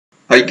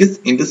I guess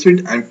in this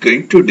video I'm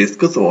going to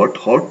discuss about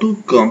how to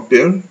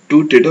compare two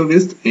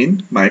databases in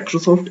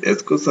Microsoft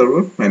SQL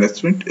Server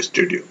Management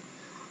Studio.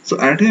 So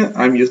and here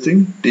I'm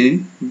using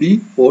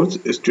DB Forge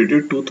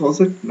Studio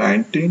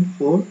 2019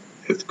 for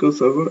SQL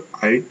Server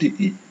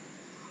IDE.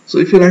 So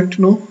if you like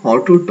to know how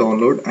to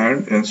download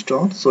and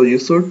install, so you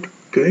should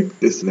click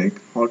this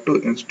link, how to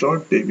install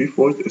DB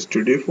Forge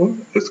Studio for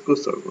SQL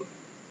Server.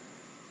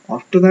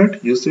 After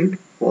that you should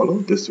follow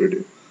this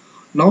video.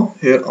 Now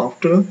here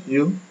after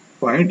you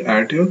find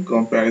at your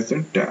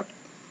comparison tab.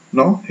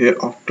 Now here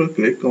after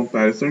click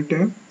comparison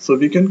tab, so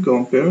we can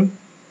compare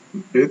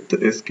with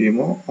a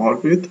schema or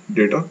with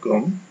data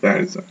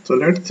comparison. So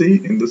let's see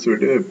in this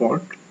video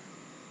about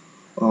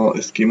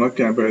schema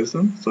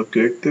comparison. So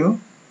click there.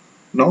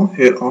 Now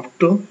here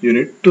after you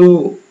need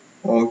to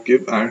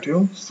give at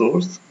your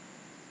source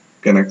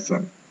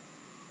connection.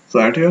 So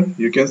at here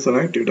you can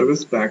select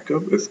database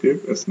backup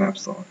script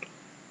snapshot.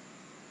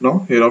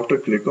 Now here after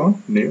click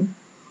on new.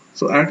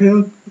 So at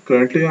here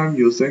currently I'm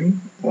using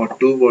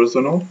two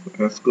version of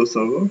SQL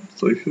Server.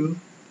 So if you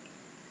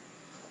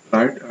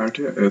write at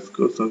here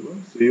SQL Server,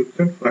 so you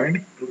can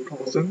find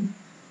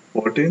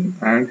 2014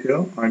 and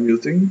here I'm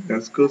using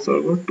SQL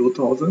Server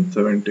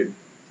 2017.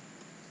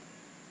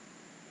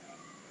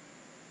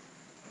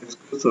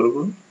 SQL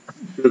Server,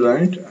 if you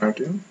write at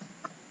here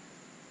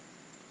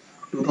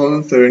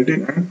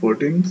 2017 and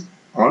 14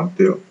 are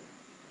there.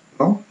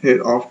 Now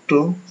here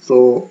after,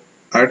 so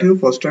at here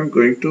first I'm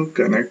going to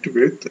connect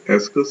with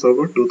SQL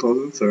Server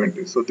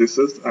 2017. So this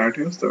is at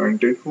here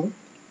 17 for.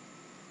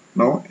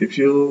 Now if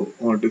you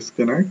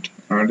disconnect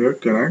and here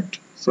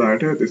connect, so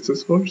at here this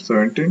is for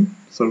 17,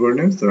 server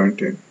name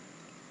 17.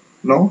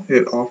 Now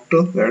here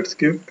after let's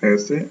give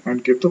SA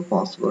and give the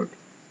password.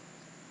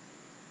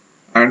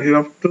 And here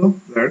after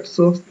let's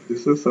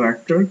this is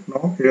selected.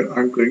 Now here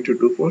I'm going to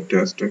do for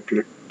test and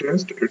click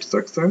test, it's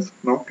success.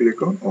 Now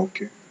click on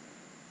OK.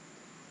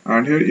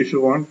 And here if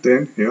you want,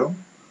 then here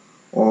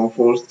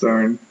for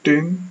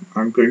 17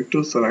 I'm going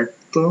to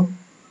select the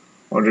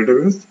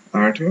database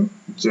at here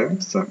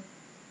JSON.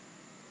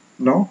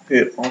 Now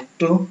here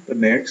after the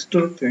next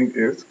thing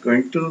is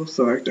going to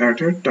select at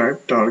here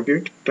type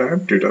target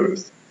type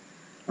database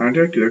and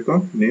here click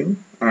on new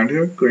and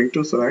here going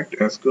to select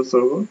SQL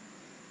Server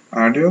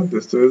and here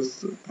this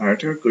is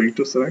at here going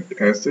to select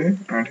SA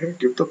and here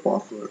give the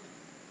password.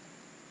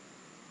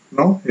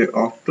 Now here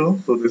after,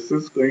 so this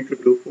is going to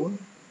do for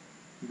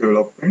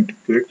development,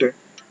 click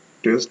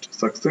test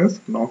success.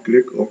 Now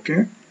click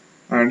OK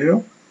and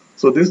here,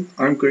 so this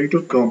I'm going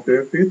to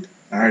compare with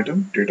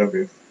Adam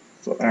database.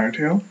 So at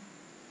here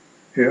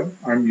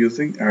I'm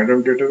using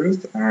Adam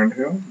database and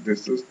here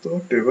this is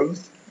the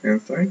tables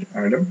inside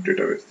Adam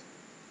database.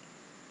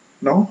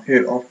 Now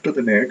here after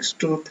the next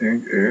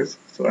thing is,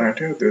 so at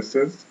here this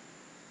is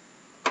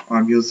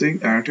I'm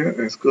using at here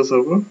SQL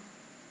Server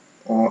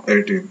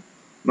 18.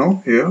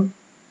 Now here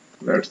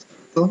let's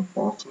get the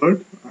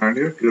password and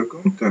here click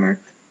on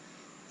connect.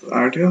 So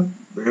at here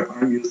where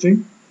I'm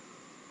using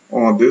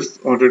this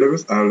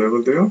database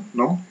available there.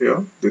 Now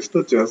here this is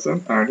the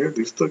JSON and here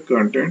this is the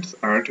contents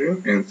at here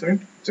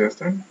inside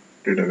JSON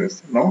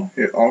database. Now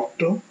here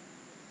after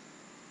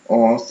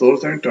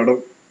source and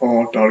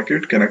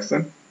target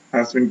connection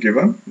has been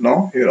given.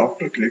 Now here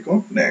after click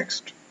on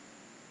next.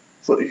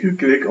 So if you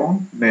click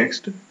on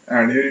next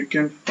and here you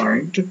can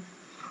find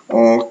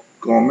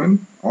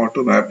common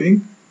auto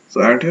mapping.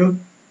 So at here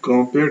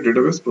compare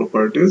database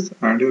properties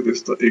and here this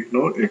is the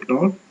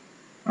ignore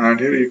and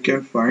here you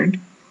can find,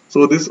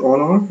 so this all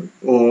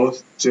are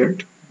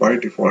checked by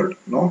default.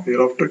 Now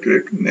here after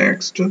click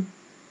next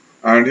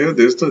and here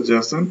this is the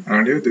JSON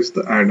and here this is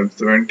the Adam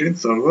 17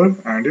 server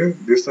and here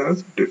this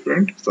has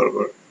different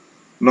server.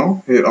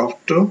 Now here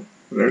after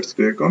let's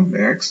click on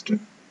next.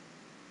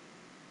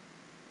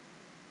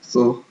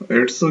 So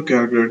it's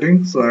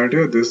calculating. So at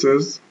here this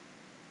is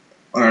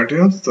at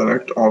here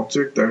select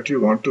object that you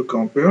want to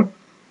compare.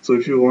 So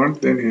if you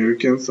want, then here you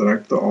can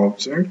select the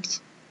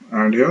objects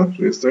and here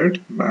reset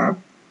map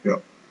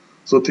here.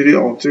 So 3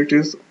 object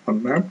is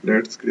on map.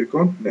 Let's click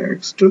on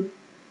next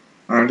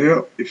and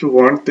here if you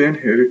want, then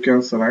here you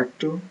can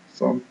select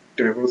some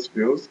tables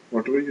views,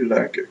 whatever you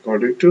like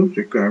according to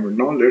requirement.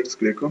 Now let's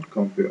click on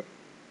compare.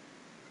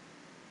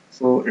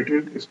 So it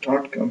will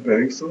start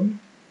comparing soon.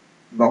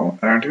 Now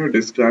and here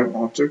describe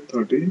object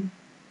 30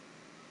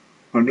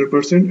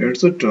 100%,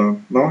 it's a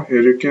term. Now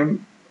here you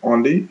can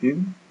only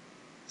in,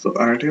 so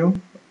at here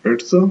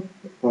it's a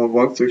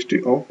 160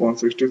 of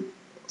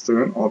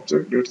 167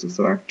 object, it's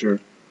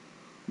selected.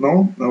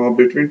 Now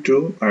between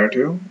two at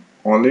here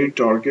only in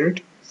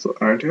target, so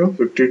at here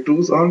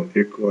 52s are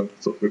equal,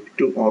 so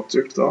 52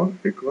 objects are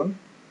equal.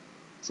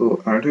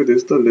 So at here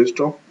this is the list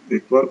of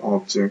equal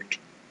object.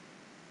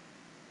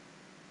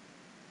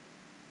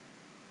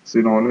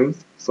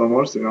 Synonyms, some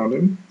are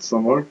synonym,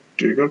 some are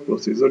trigger,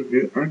 procedure,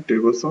 view and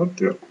tables are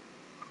there.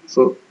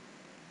 So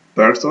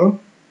that's all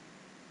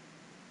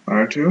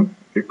at here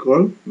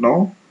equal.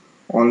 Now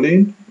only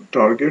in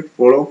target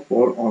 4 of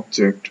 4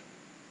 object.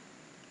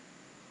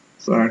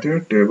 So at here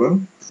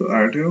table, so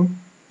at here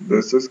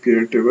this is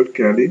create table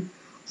Kelly.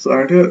 So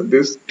and here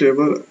this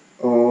table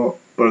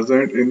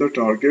present in the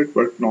target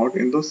but not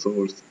in the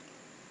source.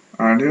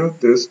 And here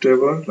this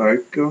table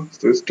like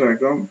this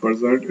diagram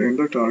present in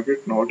the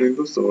target not in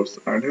the source.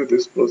 And here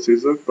this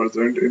procedure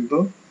present in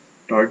the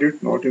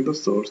target not in the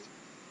source.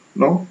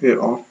 Now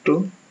here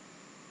after,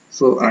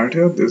 so and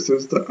here this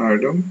is the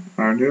item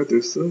and here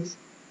this is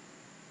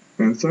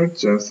inside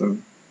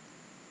JSON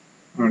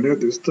and here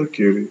this is the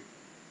query.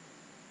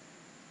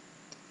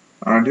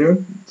 And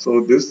here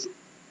so this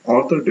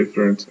are the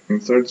difference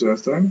inside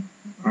JSON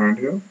and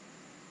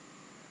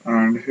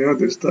here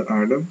this the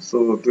item.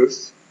 So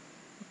this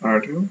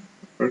add here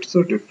it's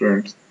a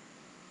difference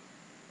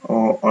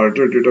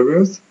alter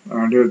database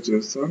and your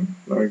JSON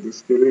like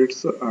this query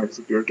it's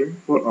executing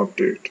for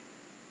update.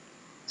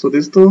 So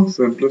this is the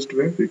simplest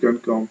way we can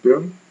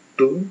compare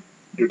two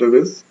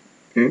database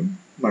in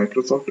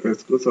Microsoft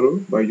SQL Server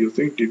by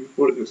using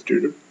DB4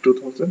 Studio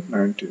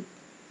 2019.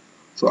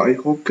 So I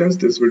hope guys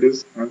this video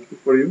is helpful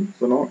for you.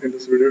 So now in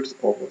this video it's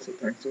over. So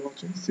thanks for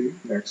watching. See you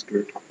next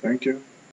video. Thank you.